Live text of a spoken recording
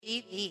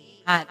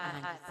TV Hot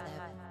 97.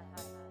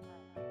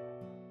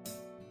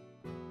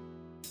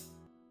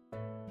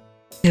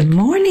 Good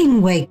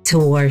morning, Wake to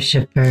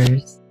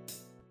Worshipers.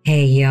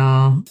 Hey,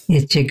 y'all.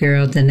 It's your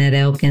girl, Danette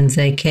Elkins,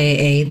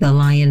 a.k.a. The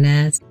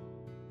Lioness.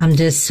 I'm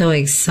just so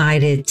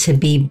excited to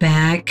be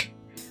back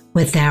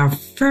with our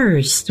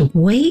first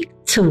Wake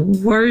to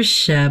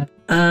Worship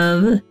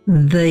of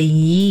the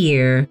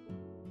year.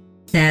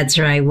 That's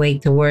right,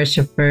 Wake to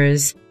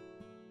Worshipers.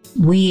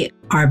 We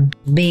are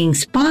being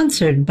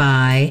sponsored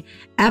by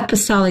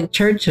Apostolic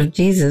Church of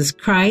Jesus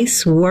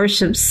Christ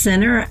Worship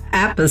Center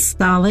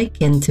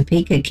Apostolic in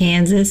Topeka,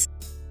 Kansas,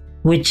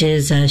 which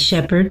is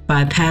shepherded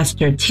by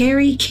Pastor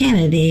Terry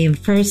Kennedy and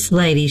First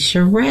Lady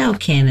Sherelle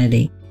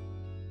Kennedy.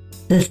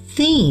 The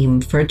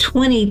theme for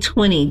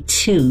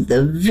 2022,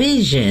 the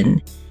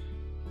vision,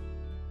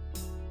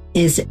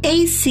 is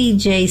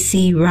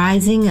ACJC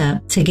Rising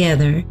Up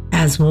Together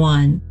as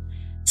One,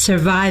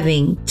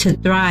 Surviving to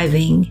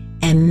Thriving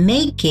and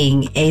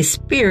Making a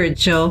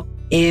Spiritual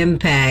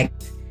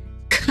Impact.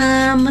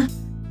 Come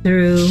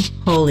through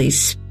Holy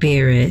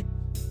Spirit.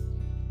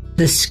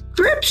 The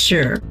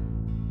scripture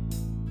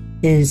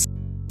is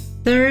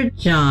 3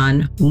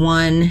 John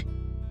 1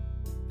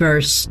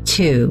 verse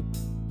 2.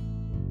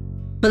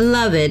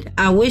 Beloved,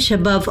 I wish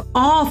above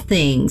all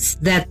things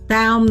that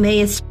thou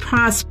mayest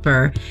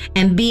prosper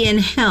and be in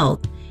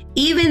health,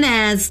 even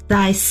as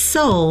thy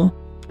soul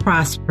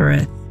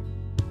prospereth.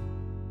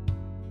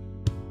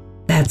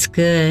 That's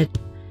good.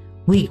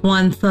 Week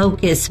 1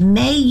 focus.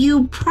 May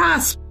you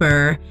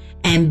prosper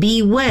and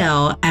be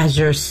well as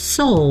your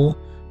soul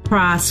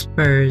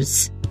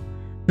prospers.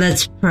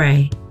 Let's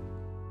pray.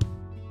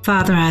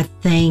 Father, I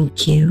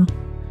thank you.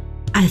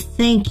 I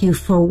thank you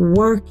for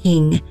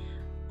working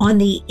on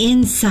the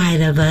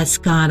inside of us,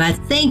 God. I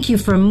thank you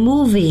for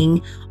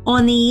moving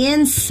on the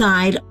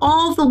inside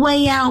all the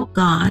way out,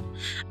 God.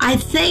 I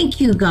thank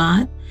you,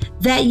 God,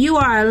 that you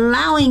are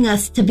allowing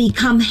us to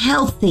become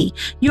healthy.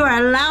 You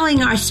are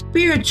allowing our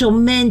spiritual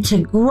men to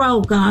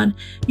grow, God.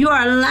 You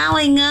are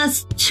allowing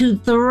us to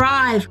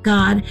thrive,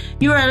 God.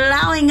 You are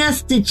allowing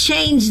us to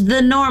change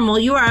the normal.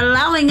 You are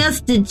allowing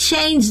us to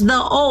change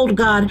the old,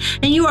 God.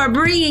 And you are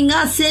bringing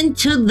us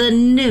into the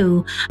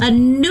new, a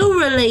new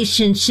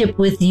relationship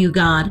with you,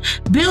 God.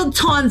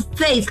 Built on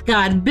faith,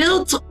 God.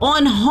 Built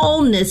on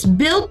wholeness.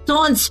 Built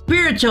on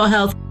spiritual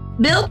health.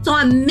 Built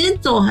on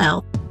mental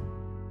health.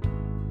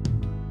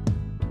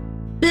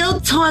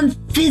 Built on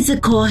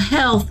physical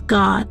health,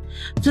 God,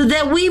 so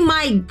that we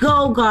might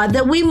go, God,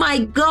 that we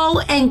might go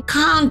and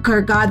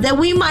conquer, God, that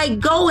we might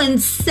go and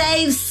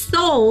save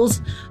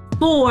souls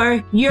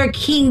for your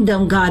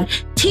kingdom, God.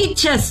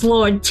 Teach us,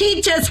 Lord.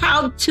 Teach us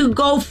how to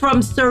go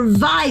from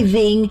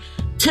surviving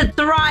to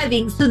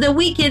thriving so that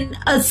we can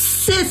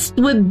assist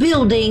with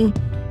building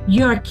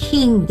your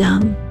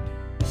kingdom.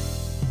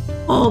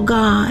 Oh,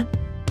 God,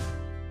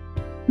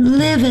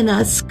 live in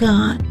us,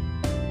 God.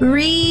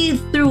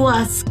 Breathe through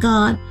us,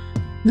 God.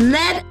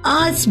 Let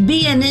us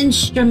be an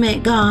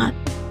instrument, God.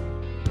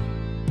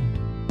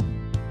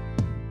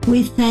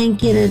 We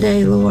thank you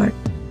today, Lord.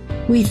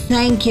 We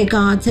thank you,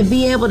 God, to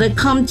be able to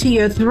come to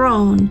your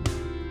throne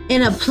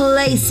in a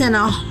place and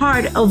a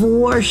heart of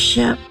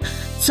worship.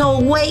 So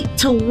wake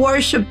to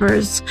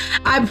worshipers.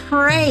 I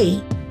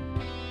pray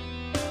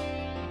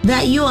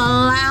that you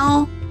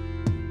allow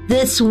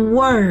this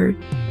word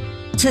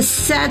to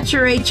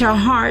saturate your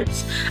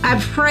hearts. I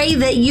pray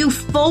that you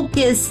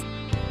focus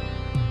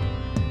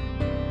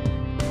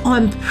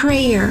on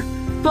prayer.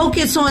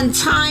 Focus on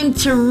time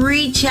to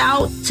reach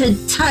out to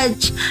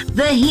touch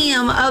the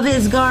hem of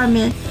his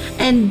garment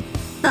and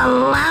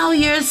allow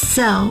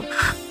yourself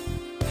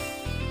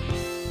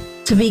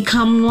to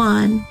become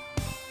one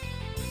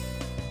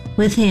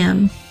with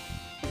him.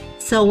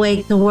 So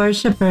wake the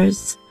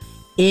worshipers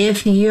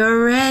if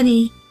you're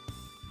ready.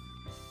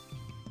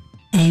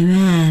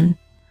 Amen.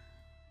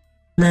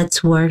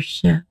 Let's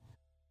worship.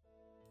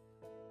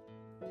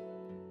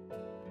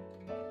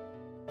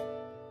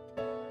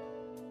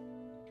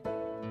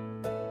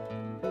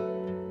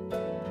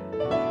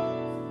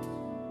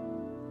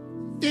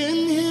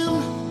 In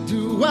him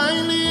do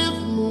I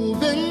live,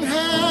 move, and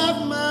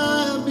have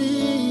my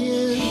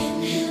being.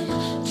 In him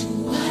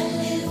do I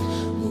live,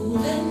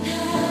 move, and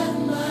have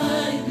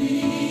my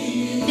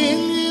being. In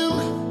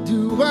him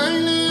do I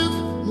live,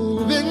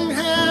 move, and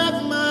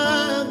have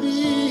my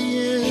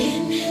being.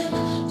 In him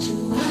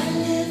do I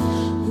live,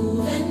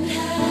 move, and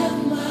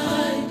have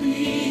my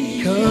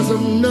being. 'Cause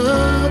I'm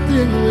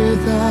nothing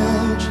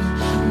without you.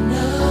 I'm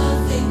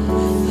nothing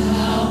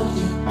without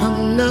you.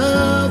 I'm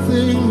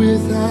nothing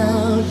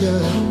without you.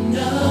 I'm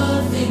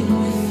nothing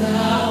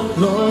without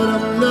you. Lord,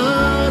 I'm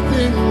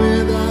nothing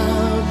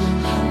without you.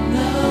 I'm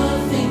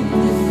nothing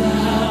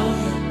without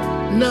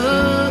you.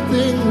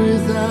 Nothing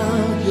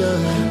without you.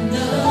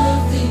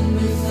 Nothing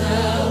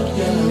without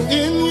you.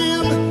 In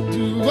him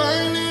do I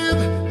live,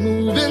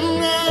 move, and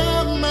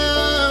have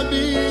my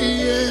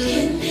being.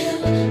 In him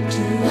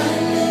do I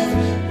live,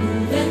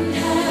 move, and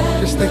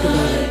have Just think about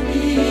it. my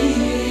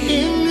being.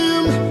 In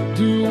him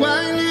do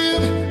I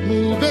live,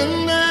 move,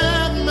 and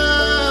have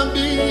my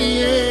being.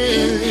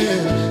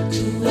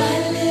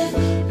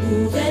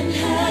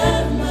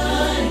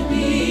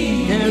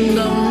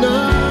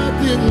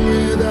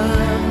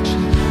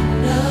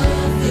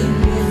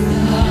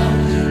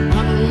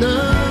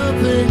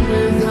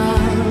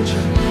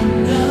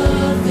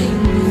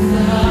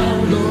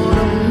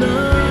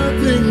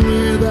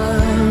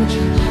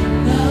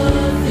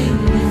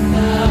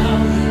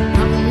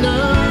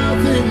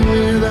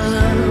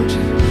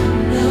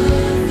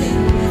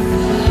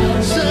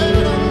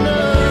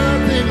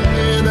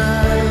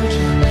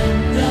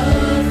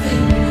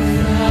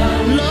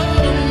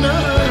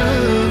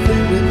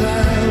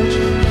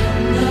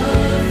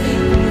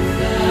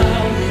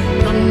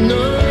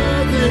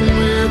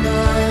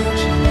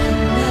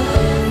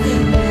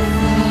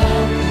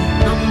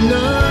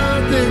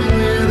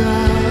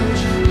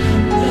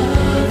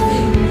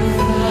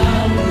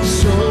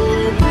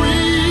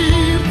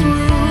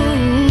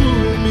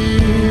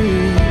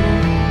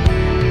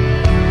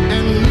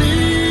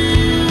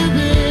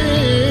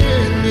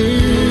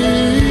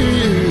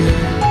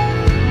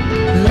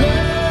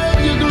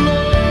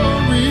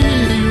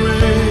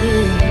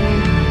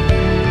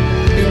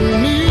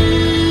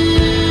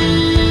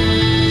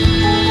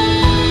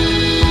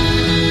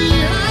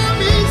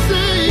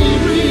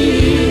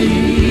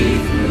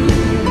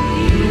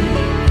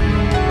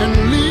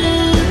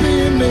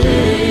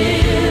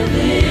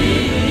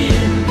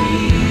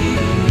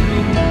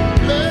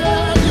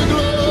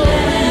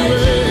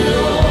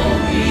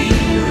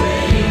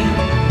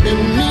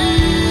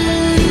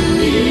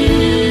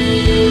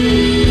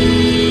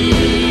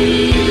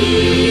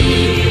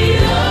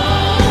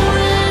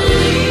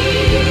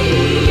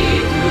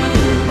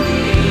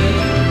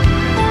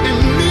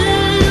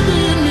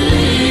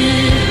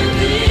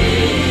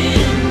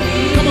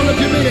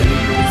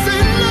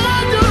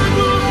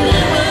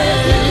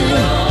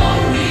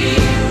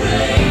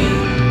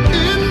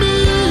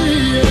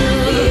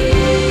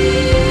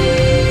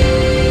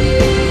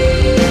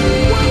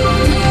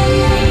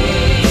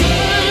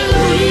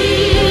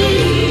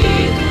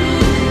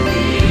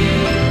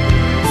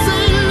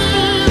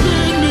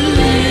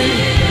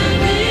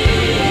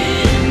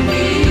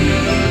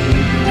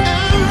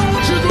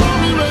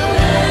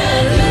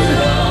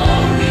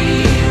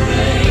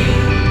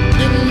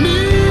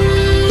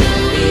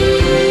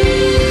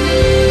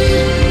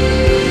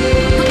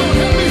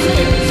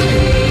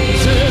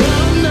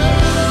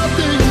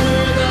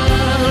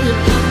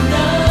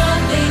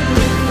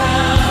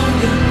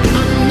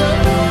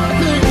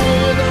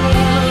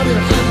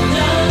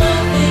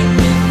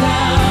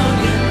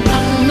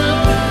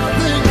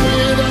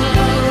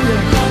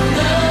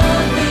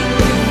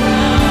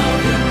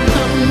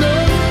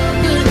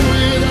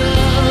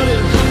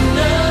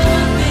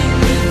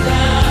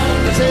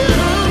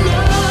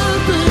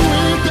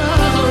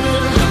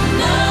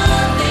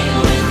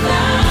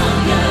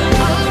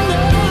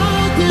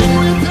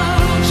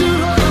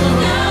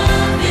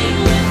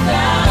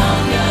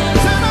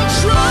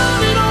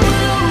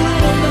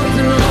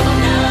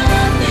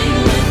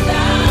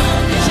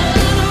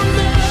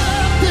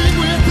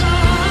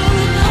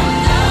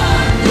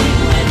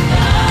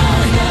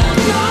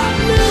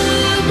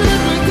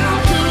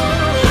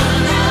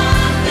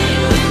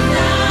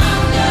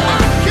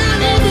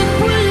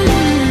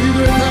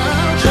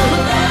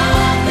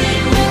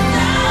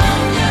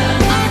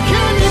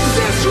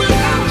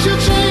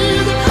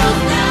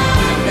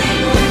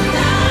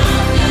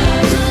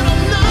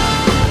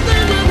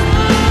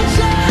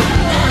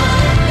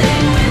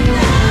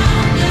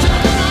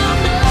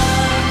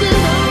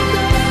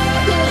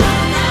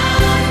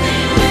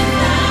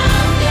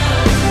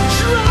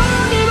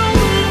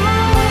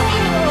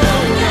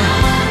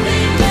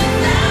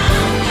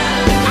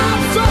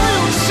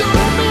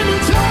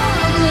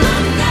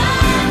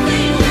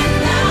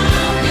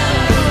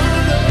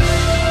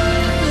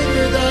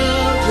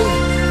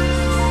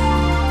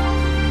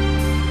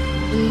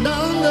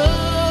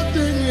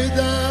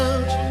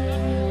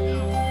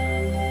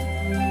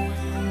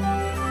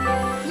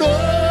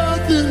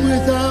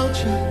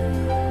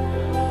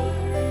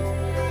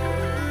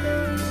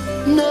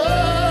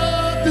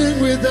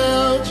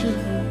 without you.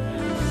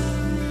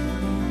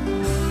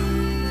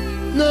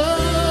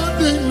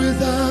 Nothing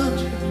without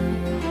you.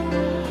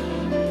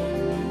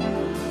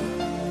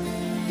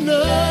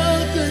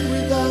 Nothing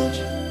without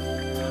you.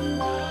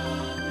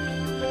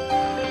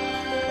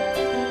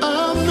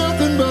 I'm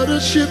nothing but a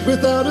ship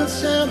without a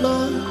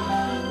sailor,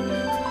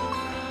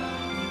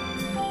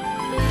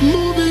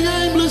 moving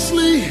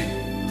aimlessly,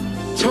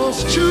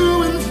 tossed to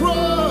and fro.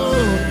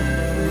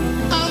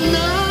 I'm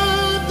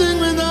nothing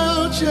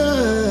without you.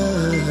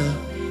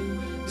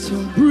 So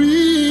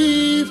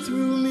breathe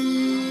through me.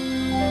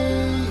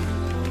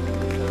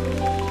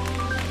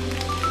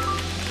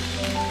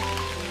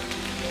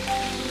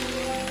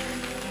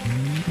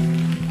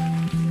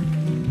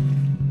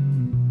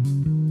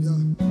 Yeah.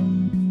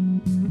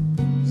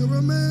 You're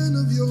a man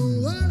of your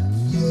word,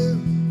 yeah.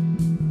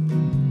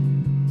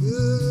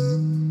 Yeah.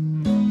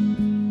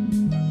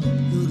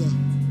 Here we go.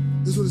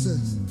 This is what it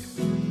says.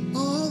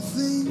 All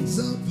things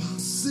are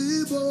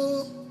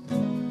possible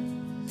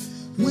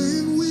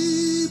when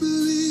we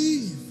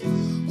believe.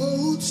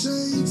 Old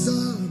chains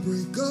are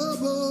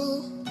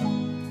breakable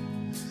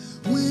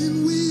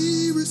when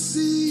we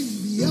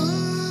receive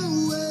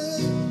Yahweh.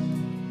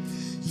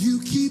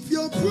 You keep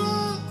your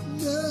promises.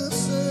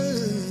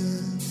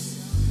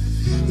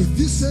 If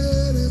you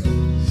said it,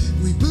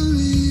 we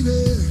believe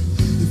it.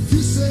 If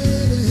you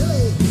said it,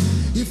 hey,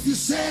 if you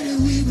said it,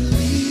 we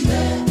believe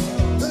it.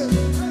 Hey,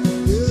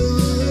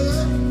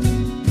 yeah.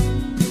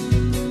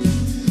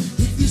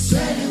 If you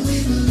said it,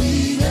 we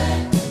believe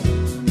it.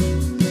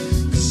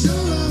 'Cause you're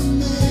a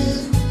man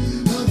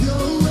of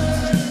your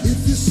word. If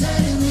you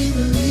said it, we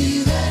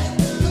believe it.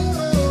 Oh,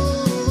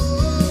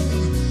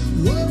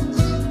 oh,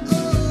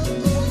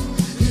 oh, oh.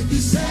 If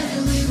you said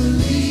it, we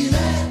believe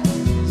it.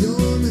 You're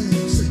a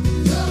man. Say,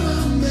 you're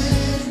a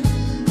man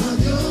of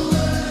your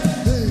word.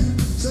 Hey,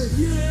 say,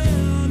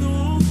 Yeah,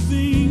 all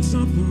things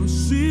are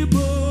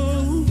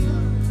possible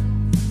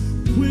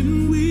when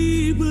we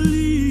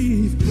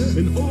believe,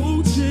 and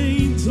old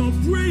chains are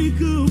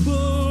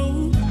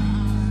breakable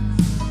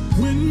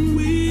when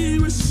we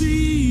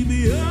receive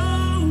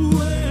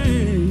Yahweh.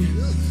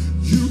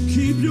 You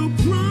keep your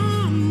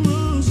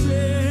promises.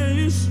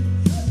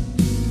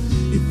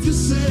 If you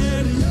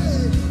said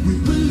it, we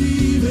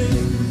believe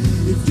it.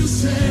 If you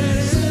said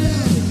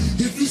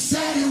it, if you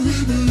said it, we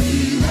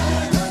believe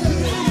it.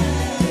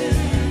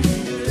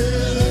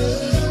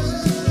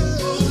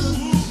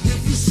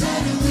 If you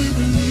said it, we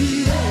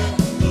believe it.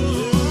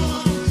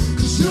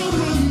 'Cause you're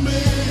a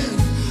man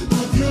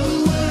of your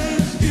word.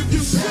 if you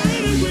said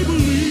it, we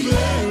believe it.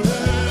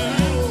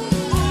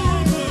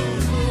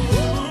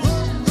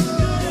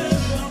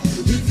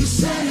 If you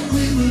said it,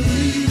 we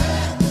believe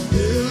it.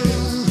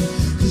 Yeah.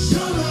 'Cause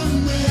you're a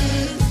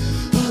man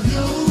of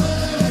your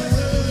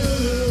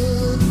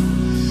word.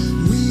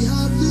 We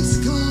have this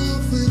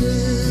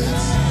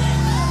confidence.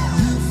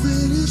 You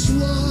finish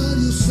what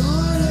you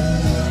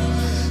started.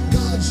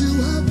 God, you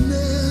have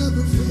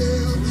never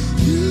failed.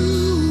 You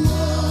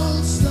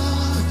won't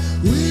start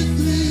with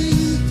me.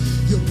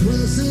 You're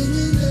present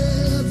in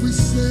every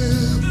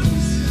step,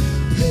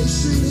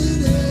 patient in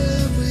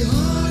every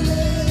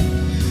heartache.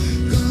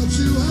 God,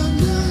 you have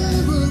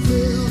never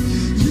failed.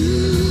 You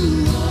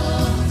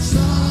won't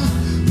start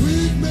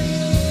with me.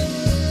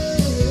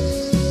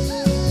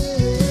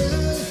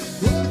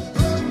 Oh,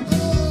 oh,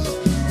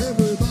 oh.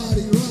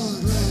 Everybody run,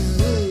 run,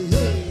 hey,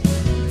 hey.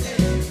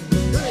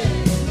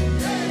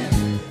 Hey,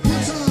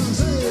 one time,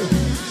 say,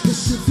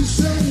 yes, if you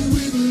said it,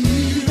 we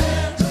believe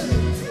it.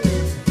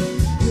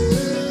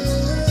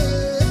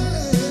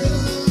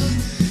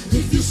 Yeah.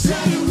 If you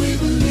said it, we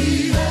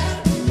believe it.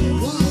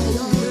 Why,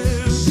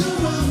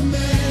 you're a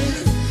man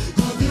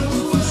of your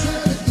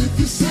word. If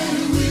you said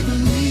it, we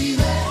believe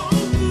it.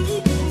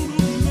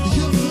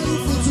 You're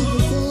faithful to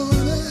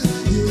perform it.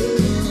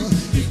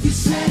 Yeah. If you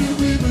said it,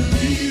 we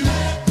believe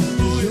it.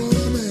 You're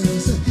a man.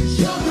 Say,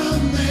 you're a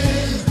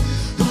man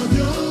of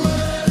your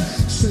word.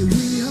 Say,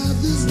 we have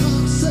this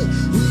confidence.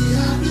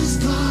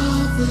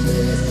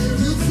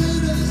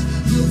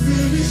 You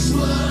finish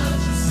what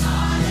you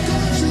started.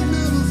 God, you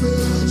never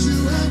failed. You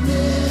have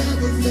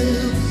never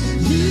failed.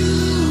 You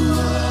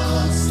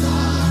won't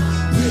stop.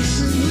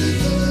 Patient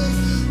with us,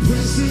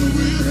 present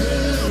with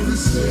every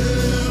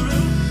step,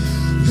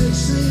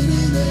 patient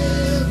in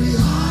every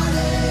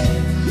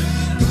heartache.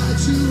 God,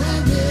 you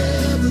have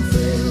never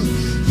failed.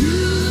 You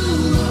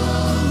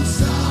won't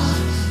stop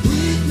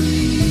with me.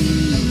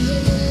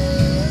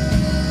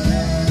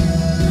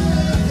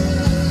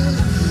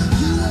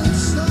 You won't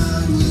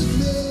start with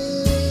me.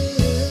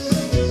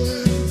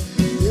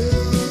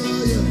 Yeah,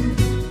 yeah.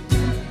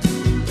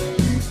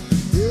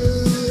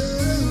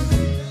 Yeah,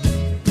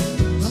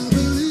 I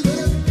believe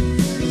it.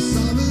 Yes,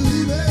 I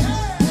believe it.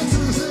 One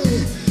time, say,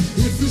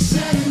 if you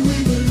said it, we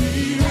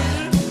believe it.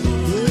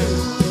 Yeah,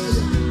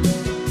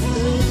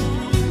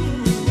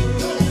 yeah.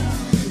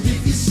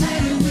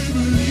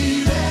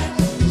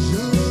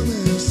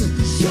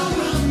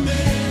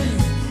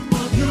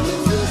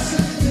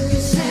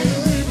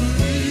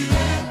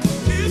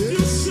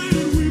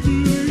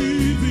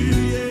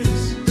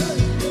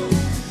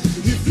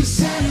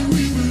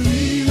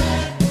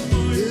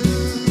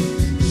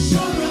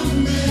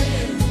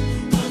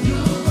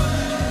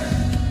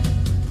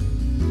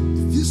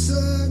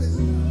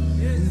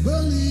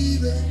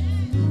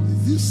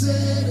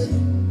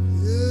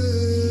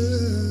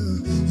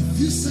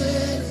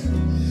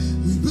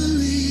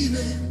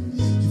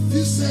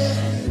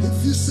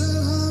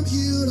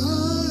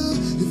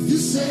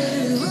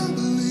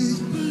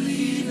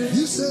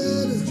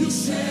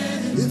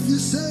 If you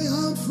say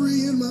I'm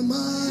free in my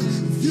mind,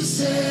 if you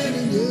said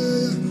it,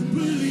 yeah,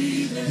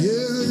 believe it.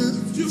 Yeah,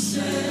 if you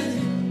said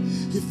it,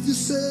 if you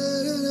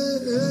said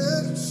it,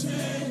 yeah,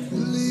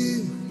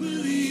 believe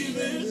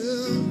it.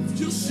 Yeah, if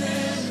you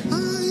said I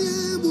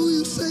am who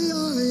you say I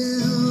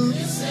am.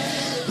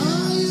 I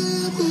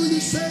am who you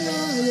say I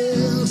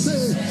am.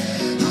 Say, I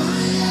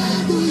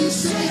am who you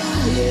say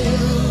I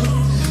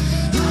am.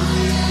 I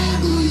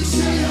am who you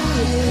say I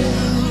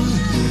am.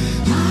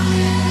 I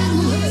am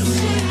who you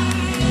say I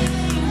am.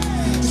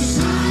 Just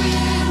I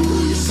am who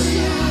you say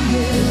I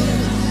am.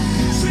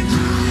 Say, I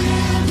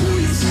am who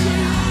you say I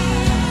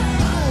am.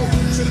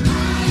 Say, I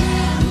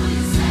am who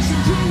you say I am. Say,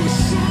 you're a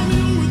son,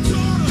 you're a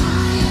daughter. I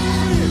am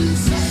who you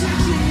say I am. Said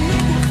you'll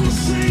never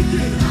forsake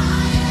it. I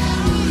am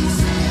who you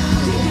say I am.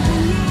 You're the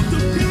beloved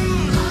of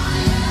God. I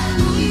am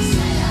who you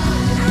say I am. I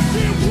am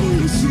who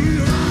you say I am.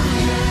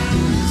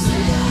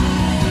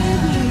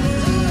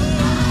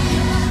 I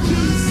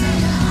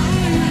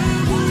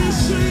am who you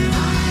say I am.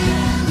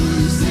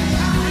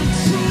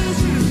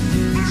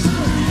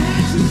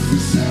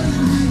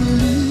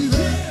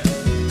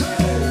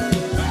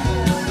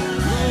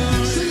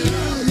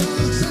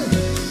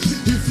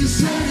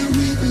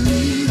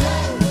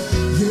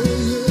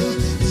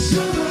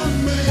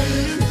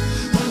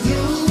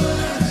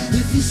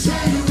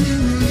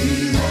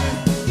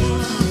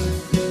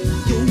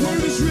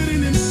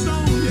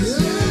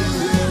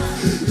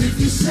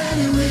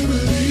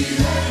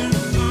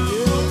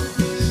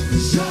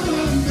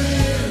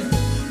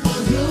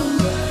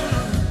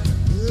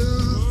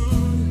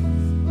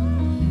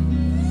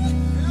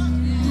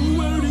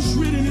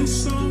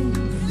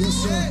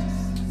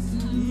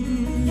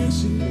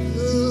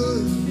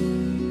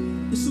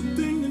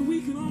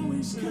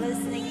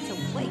 Listening to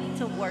Wake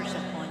to Worship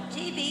on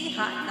GB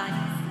Hot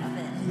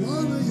 97.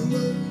 Honor your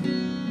word.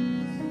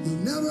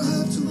 You'll never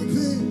have to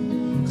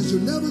repent, because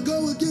you'll never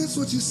go against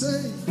what you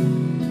say.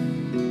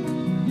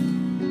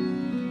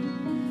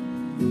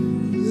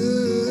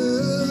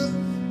 Yeah,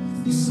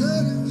 if you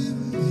said it, we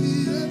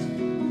believe it.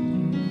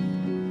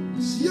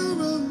 'Cause you're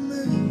a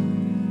man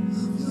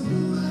of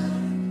your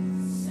word.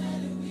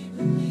 Said it, we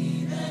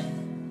believe it.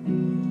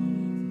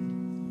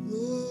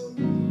 Oh,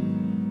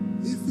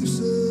 if you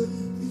said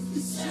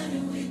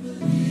it, we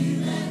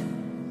believe it.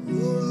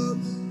 You're a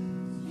man.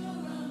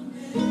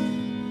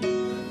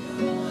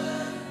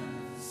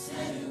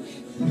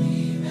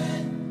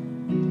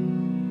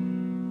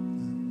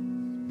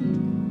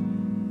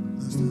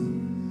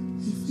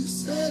 If you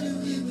said it,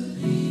 we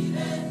believe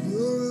it.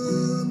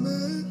 You're a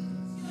man.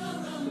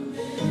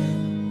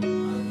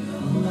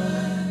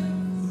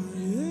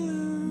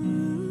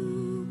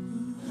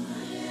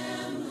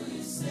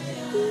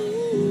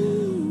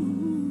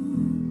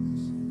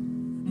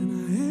 And I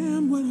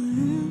am what I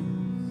am.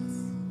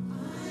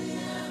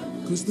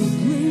 Cause the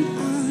great I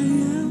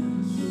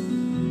am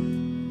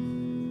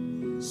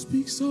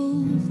speaks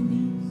over me.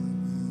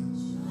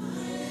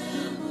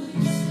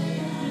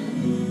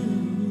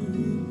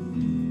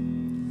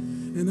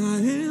 And I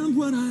am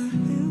what I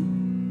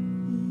am.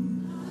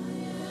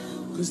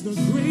 Cause the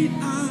great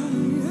I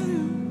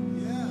am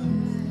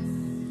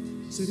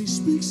said he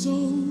speaks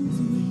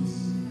over me.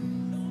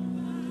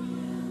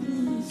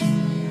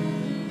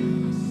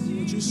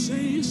 What you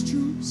say is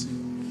true. Say, I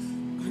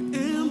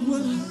am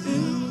what I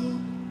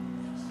am.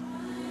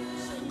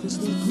 Cause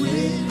the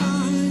great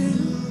I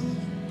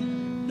am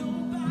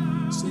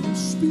said he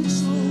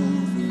speaks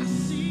over me.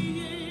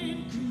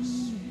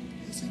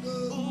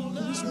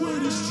 His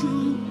word is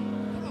true.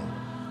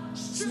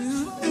 Say, I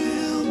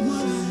am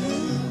what I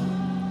am.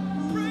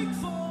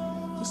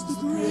 Cause the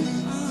great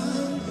I am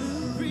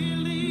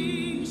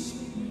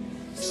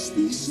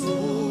speaks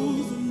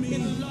over me.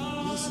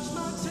 Enlarge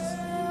my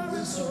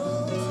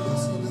territory.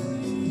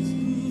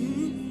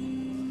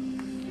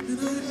 And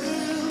I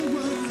am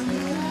what I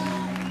am.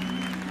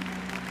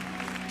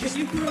 Can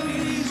you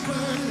praise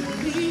God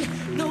with me?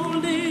 No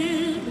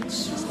limits,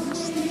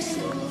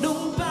 no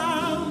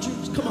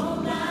boundaries. Come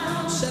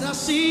on. Said I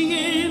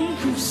see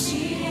increase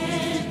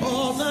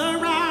all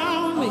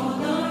around me.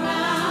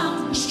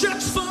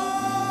 Stretch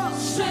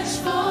forth,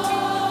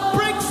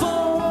 break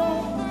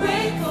forth,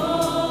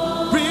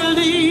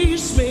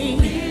 release me.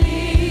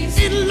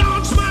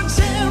 Enlarge my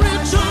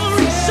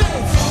territory. Say,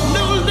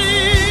 no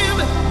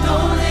limit,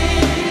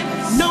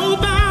 no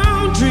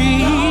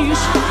boundaries.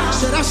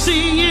 Said I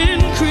see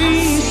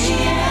increase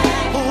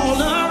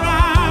all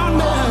around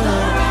me.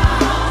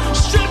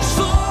 Stretch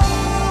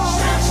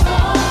forth,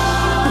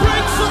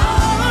 break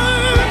forth,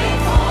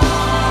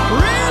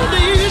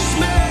 release me.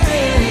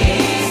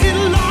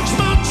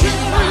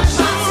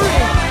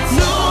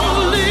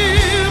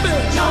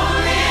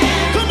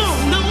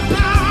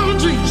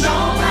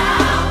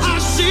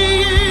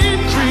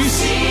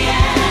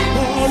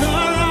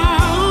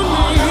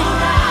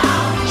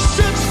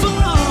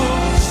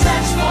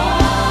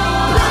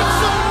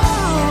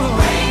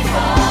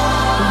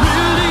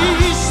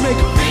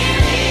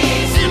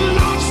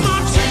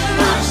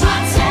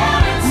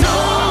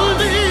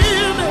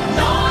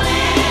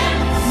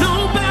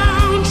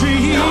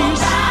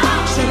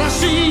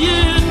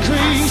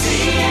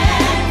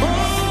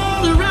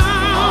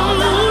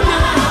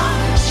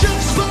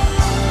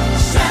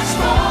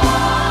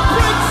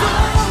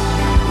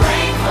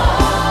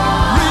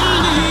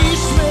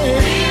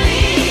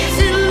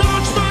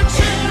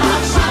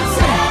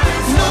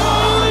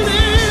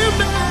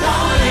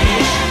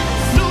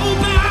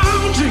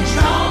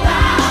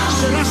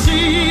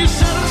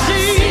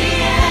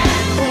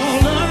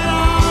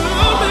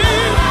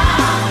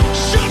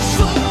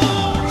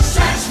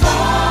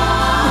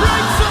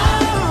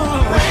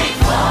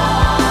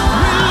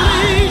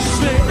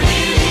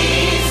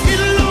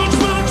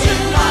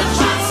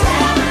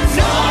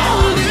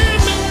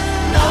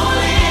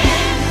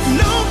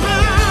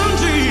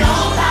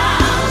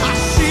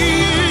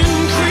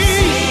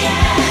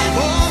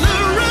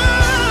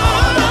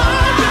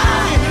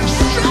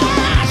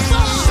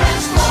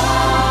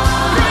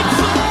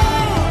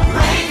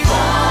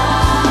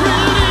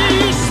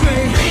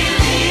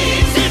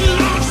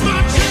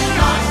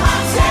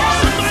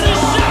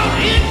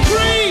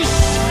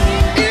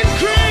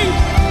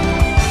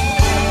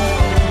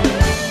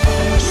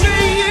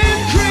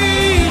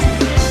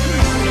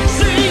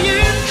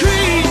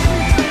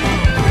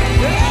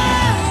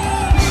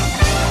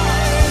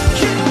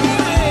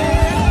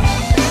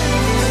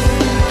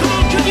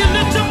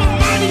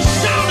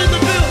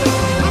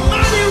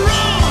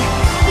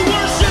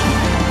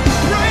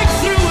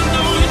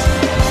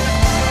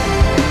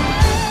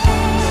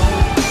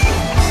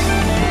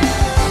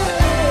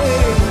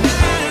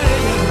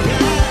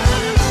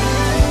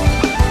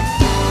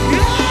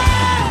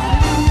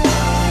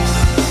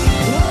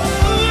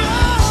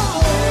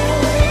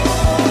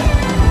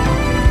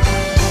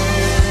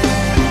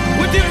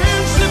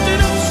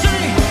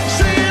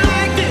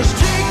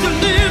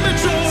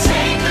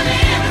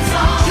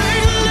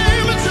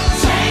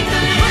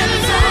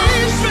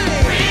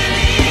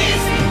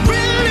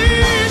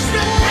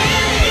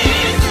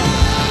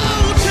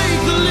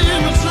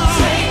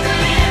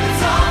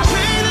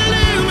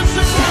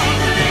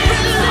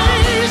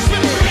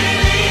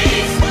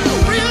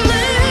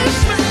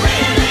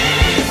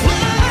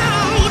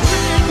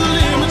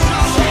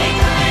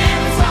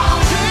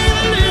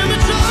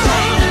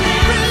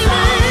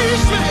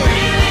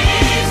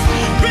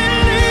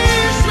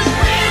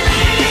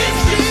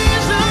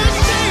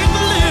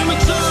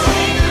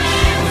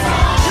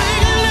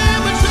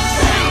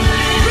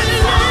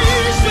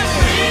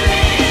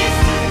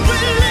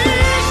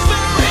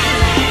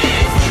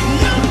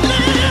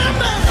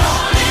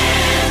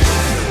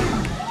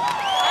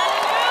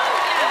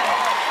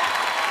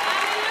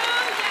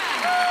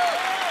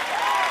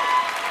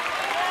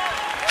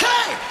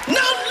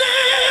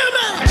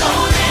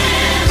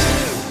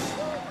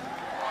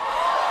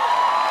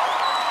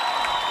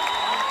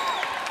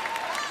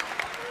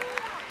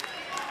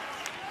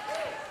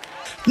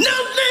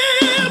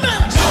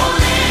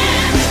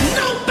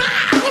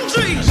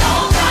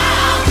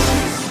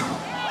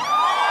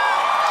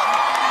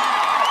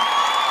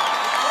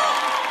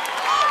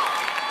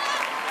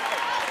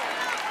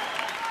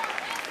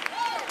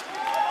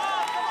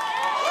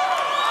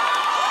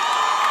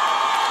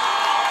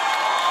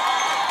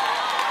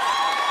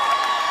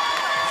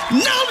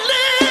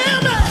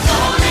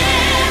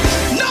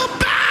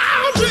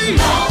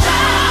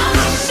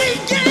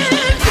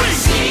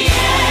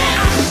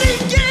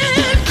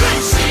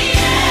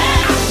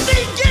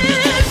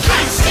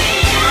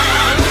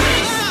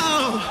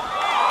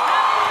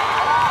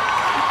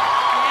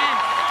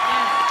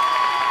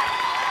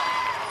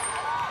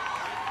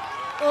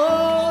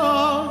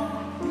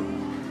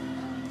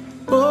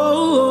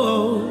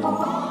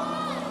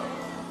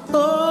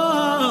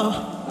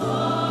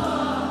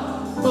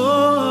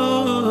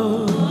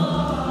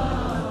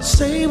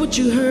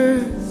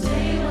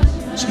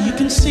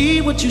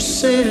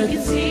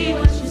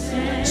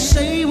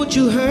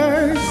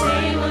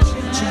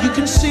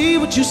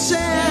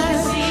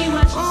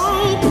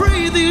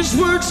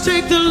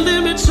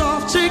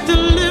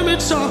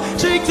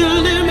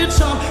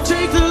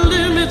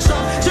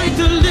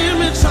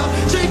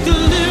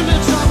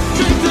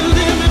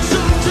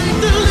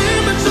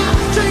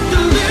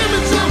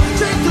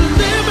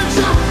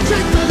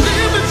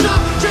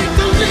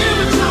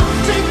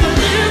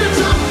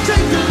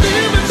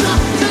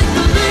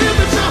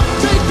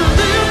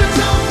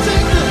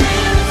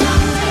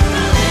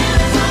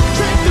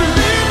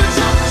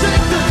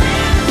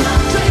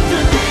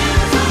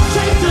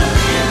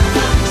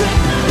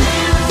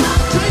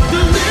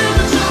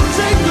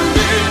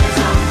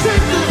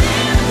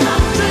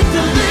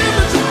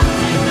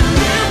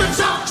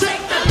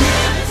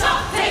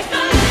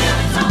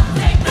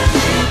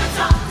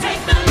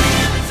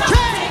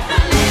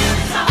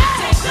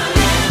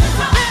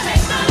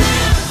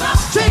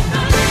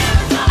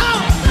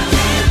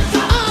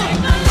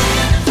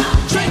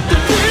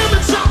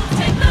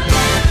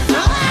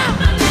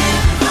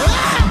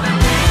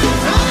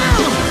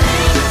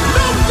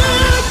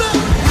 November.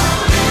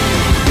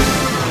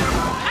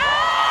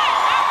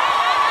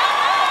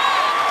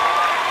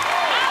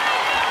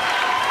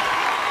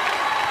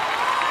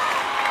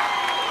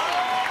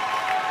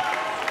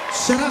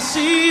 Said I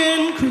see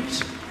increase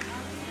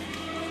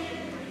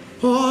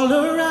all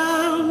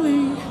around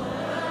me.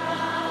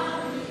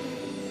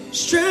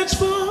 Stretch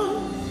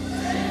forth,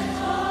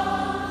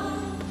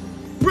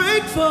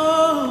 break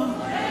forth,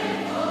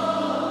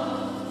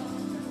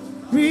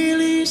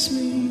 release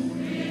me,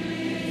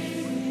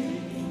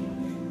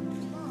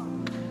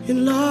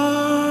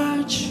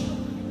 enlarge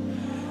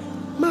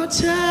my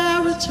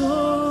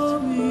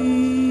territory.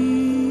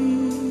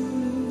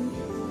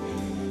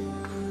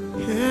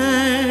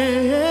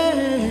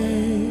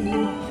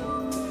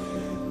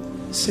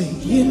 Say,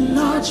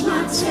 enlarge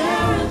my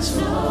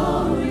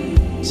territory.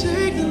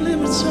 Take the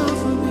limits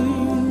off of me,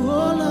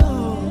 oh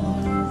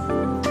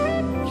Lord.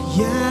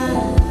 Yeah.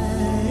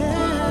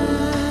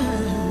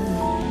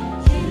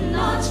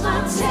 Enlarge my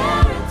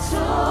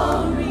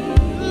territory.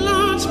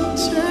 Enlarge my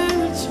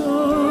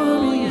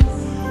territory.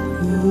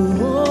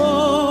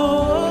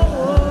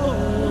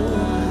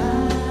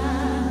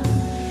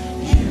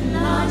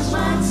 Enlarge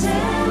my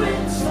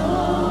territory.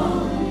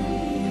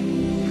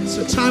 It's a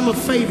time of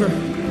favor.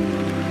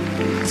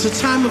 It's a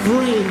time of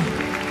rain.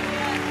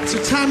 It's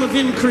a time of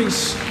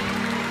increase.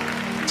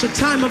 It's a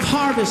time of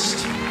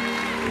harvest.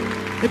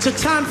 It's a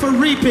time for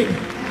reaping.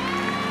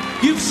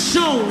 You've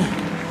sown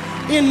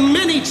in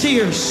many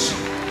tears.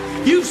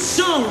 You've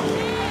sown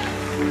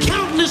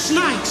countless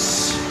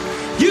nights.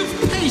 You've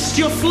paced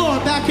your floor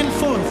back and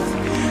forth.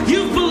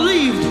 You've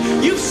believed.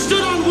 You've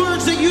stood on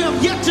words that you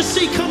have yet to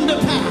see come to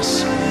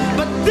pass.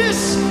 But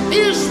this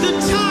is the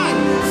time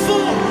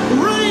for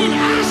rain.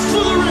 Ask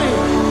for the rain.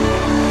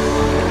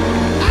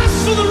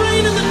 For the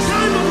rain in the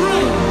time of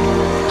rain.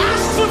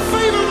 Ask for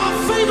favor while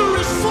favor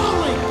is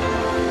falling.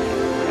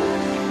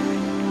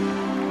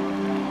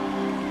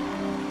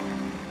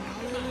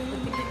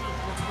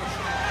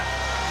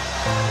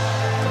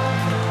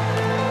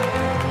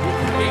 We're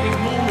creating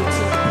moments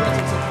in the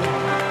presence of God.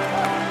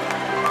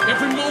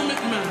 Every moment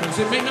matters.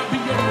 It may not be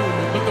your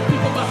moment, but the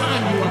people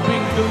behind you are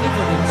being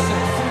delivered and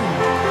set free.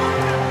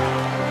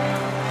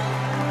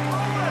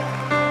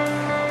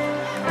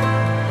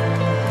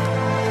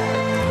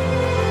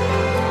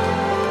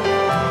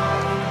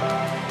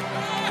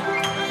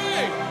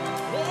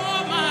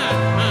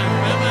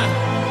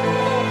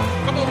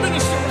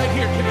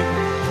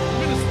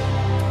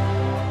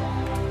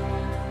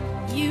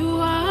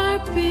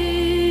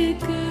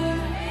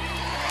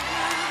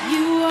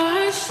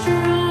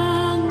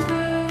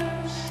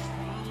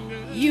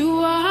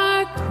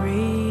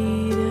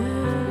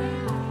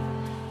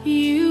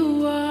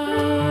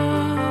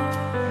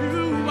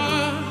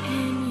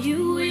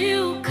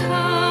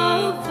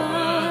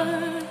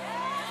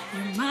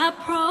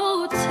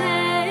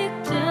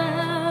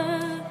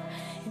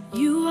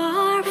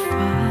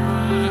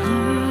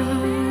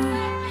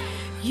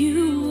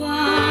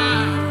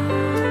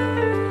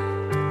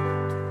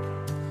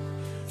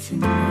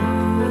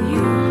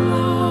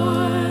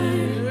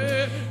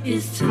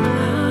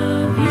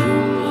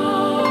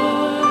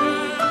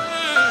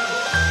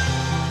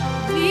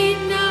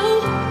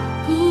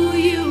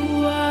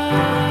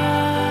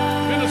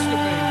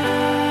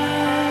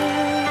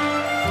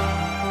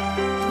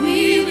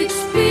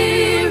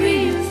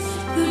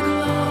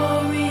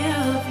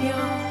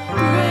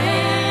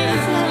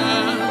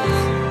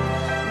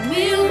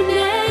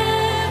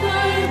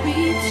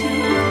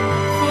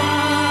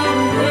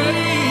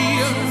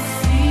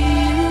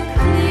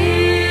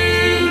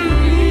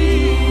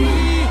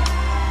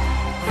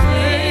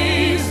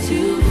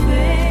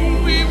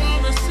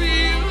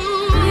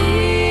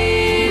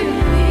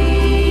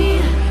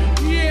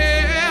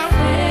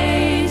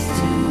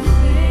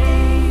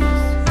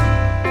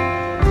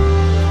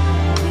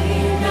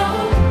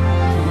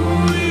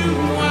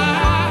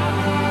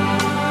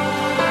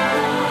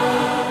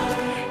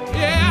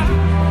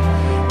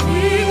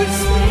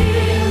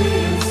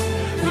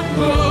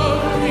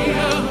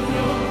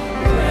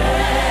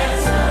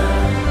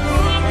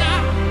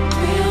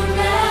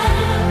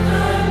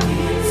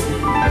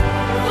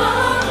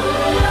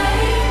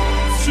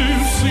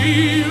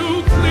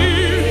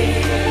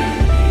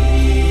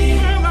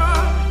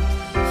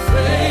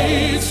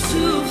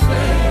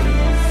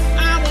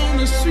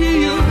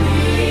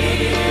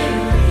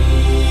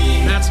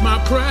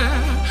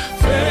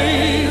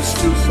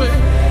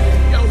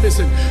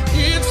 Listen,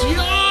 it's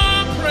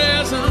your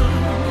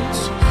presence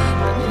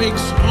that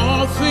makes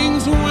all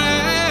things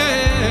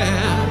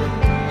well.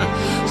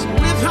 So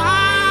with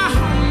our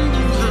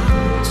humble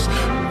hearts,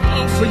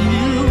 offer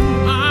you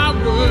our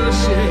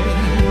worship.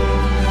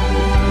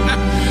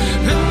 And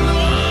no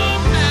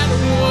matter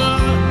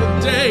what the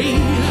day,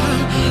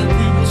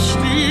 we will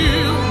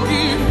still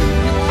give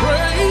you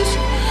praise.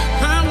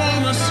 I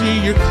want to see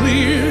you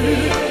clear.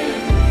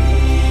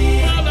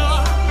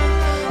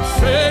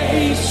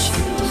 Face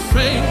to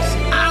face,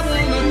 I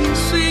wanna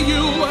see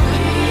you.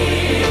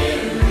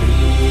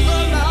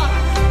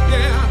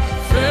 Yeah,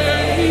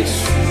 face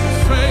to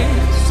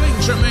face. Sing,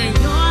 Jermaine.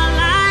 You're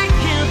like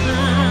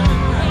heaven,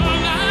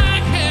 You're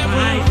like heaven.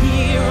 right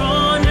here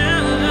on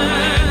earth.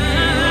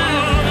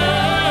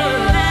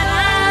 Let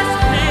us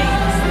paint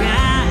the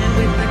sky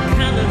with the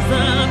colors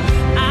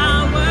of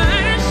our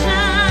worship.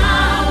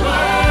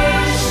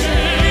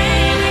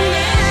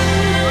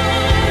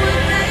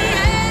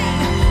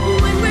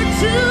 When we're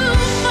too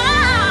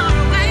far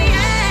away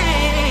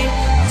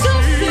to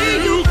see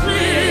you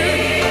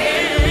clear,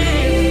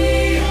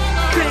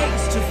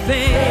 face to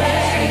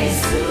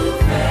face.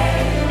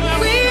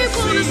 We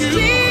wanna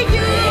see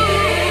you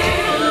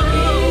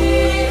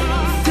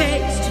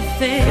face to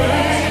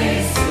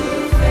face.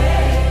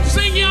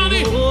 Sing,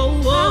 Yanni. I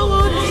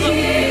wanna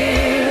see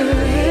you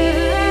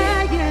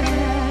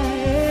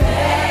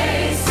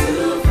face to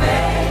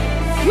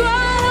face.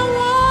 God, I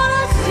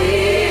wanna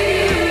see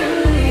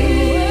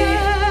you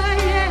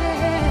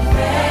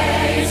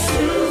face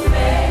to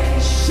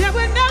face. Shall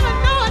we never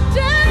know a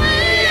day?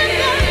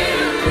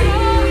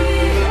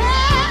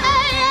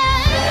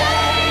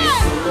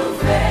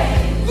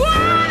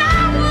 God,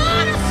 I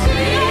wanna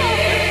see you.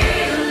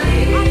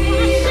 I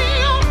wanna see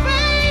your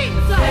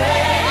face.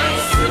 I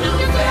wanna see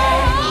you.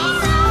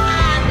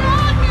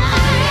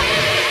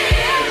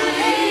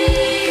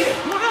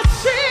 Wanna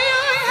see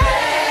you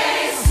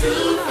face to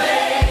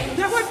face.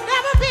 There would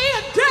never be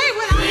a day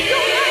when I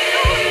do not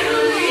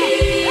know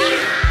you.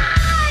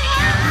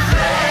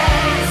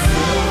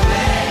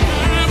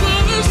 I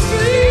wanna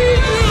see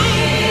you.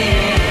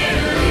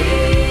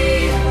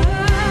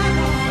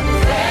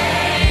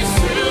 Face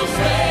to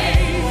face.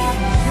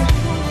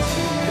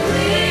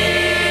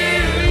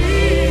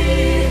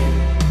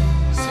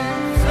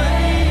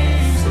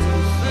 Face to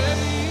face.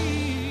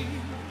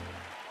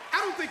 I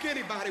don't think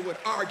anybody would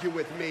argue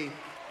with me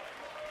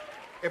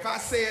if I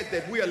said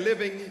that we are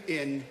living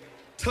in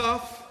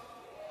tough,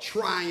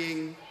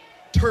 trying,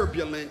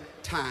 turbulent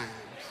times.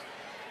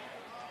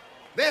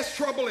 There's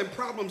trouble and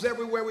problems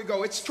everywhere we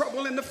go. It's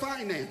trouble in the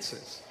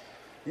finances.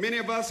 Many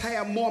of us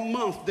have more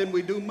month than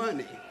we do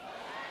money.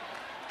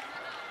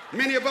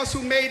 Many of us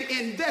who made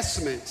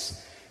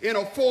investments in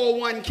a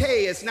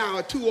 401k is now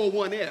a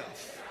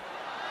 201f.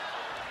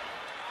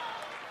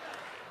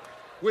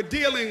 We're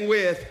dealing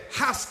with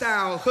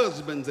hostile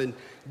husbands and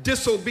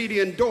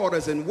disobedient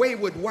daughters and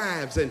wayward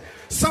wives. And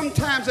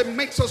sometimes it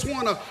makes us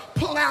want to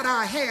pull out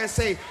our hair and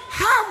say,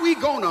 how are we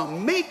going to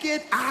make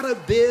it out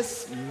of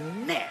this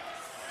mess?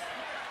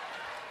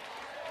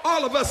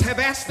 All of us have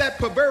asked that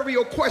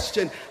proverbial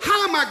question,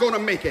 how am I going to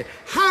make it?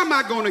 How am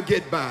I going to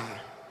get by?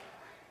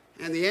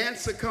 And the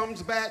answer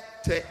comes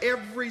back to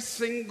every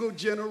single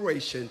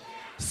generation.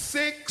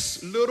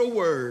 6 little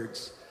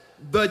words.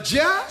 The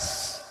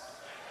just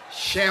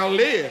shall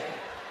live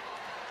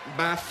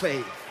by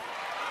faith.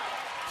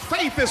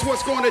 Faith is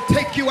what's going to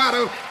take you out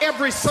of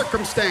every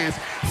circumstance.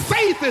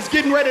 Faith is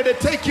getting ready to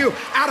take you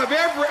out of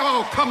every,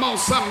 oh, come on,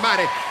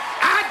 somebody.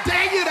 I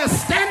dare you to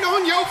stand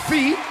on your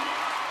feet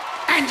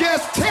and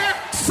just tell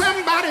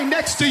somebody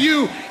next to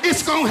you,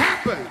 it's going to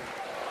happen.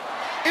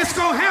 It's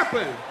going to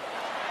happen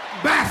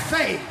by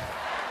faith.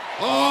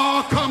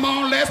 Oh, come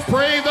on, let's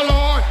praise the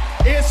Lord.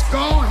 It's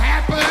going to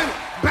happen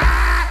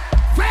by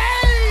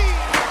faith.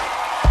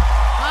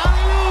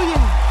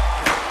 Hallelujah.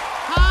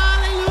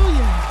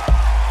 Hallelujah.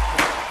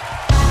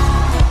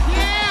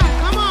 Yeah,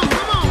 come on,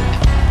 come on.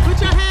 Put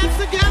your hands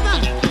together.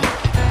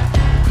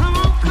 Come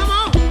on, come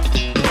on.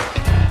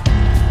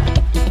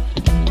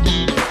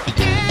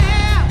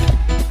 Yeah.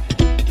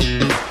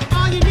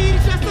 All you need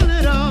is just a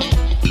little.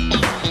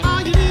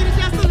 All you need is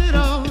just a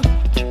little.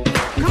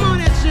 Come on,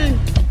 that shit.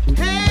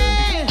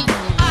 Hey,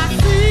 I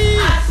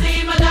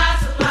see my God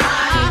supply.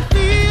 I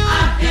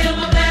feel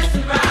my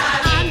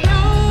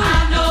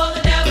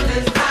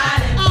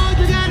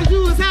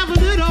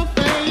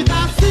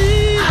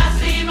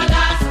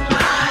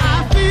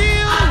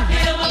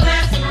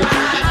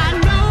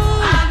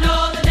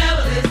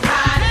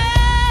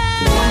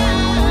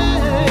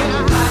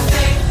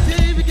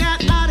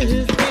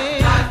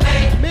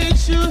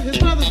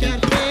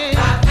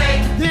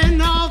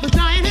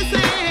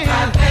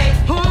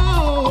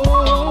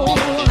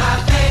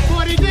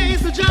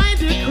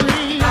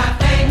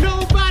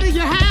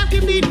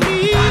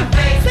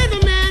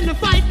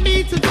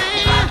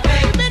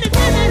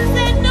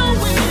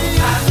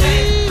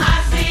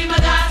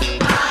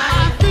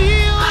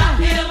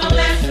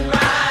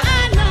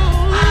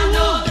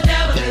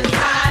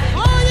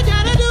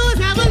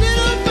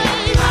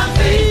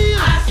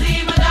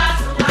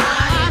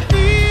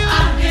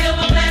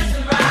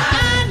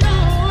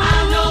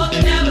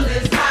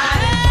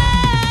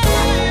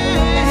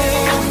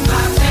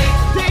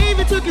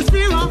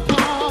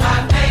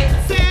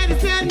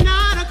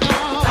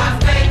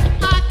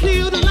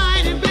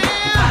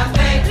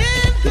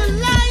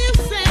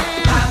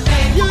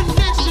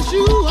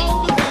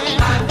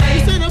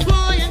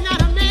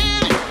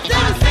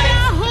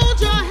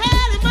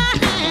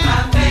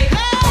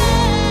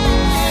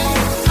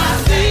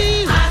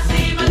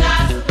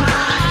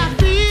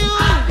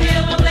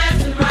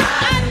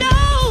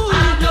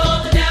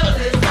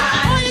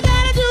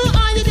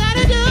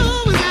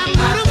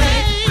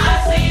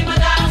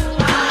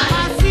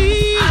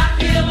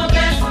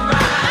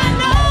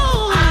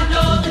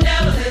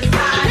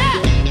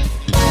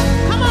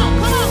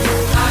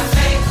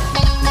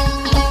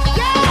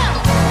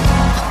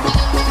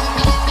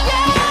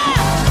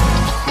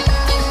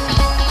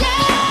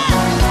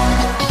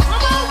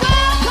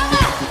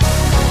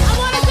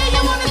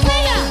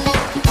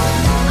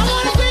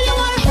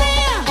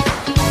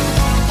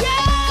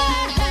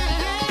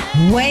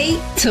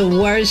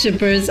to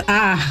worshipers.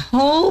 I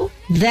hope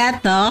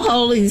that the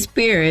Holy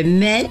Spirit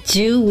met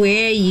you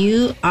where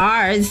you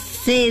are,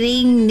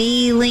 sitting,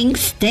 kneeling,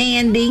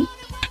 standing.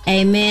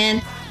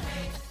 Amen.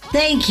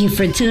 Thank you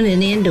for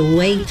tuning in to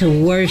Wake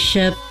to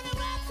Worship.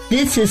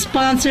 This is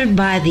sponsored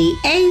by the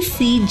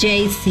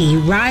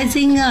ACJC,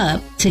 Rising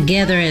Up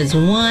Together as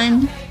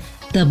One,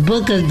 the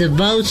Book of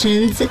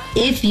Devotions.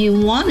 If you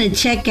want to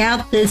check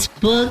out this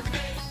book,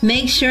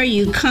 make sure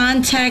you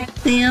contact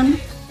them.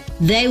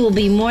 They will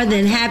be more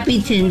than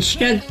happy to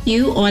instruct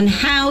you on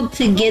how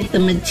to get the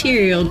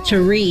material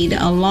to read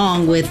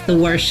along with the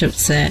worship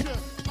set.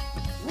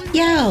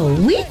 Yo,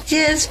 we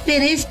just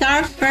finished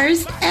our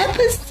first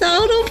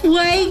episode of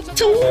Wake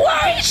to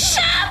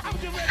Worship.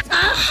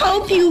 I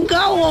hope you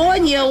go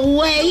on your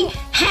way.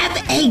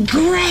 Have a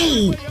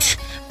great,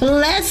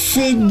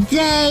 blessed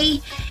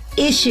day.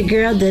 It's your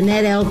girl,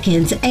 Danette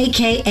Elkins,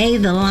 a.k.a.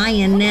 The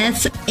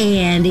Lioness,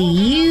 and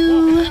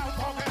you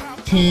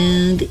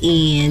tuned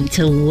in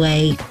to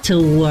Wake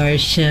to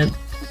Worship.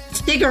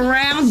 Stick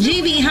around,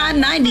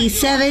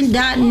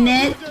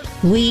 gbhot97.net.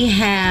 We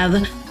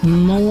have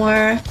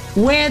more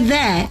where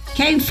that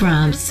came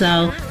from.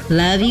 So,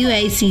 love you,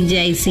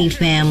 ACJC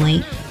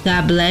family.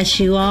 God bless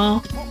you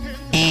all.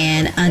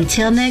 And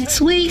until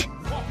next week,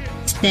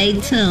 stay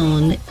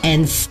tuned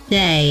and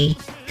stay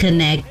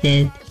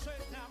connected.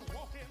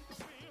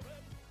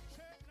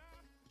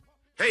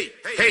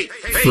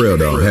 For real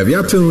though, have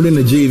y'all tuned in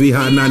to GV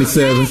Hot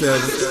 97?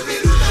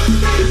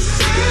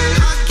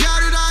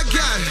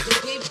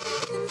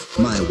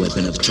 My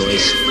weapon of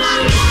choice.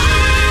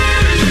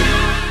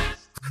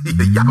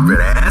 Y'all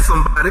better ask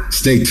somebody.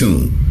 Stay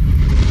tuned.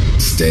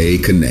 Stay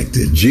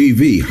connected.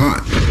 GV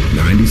Hot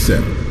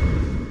 97.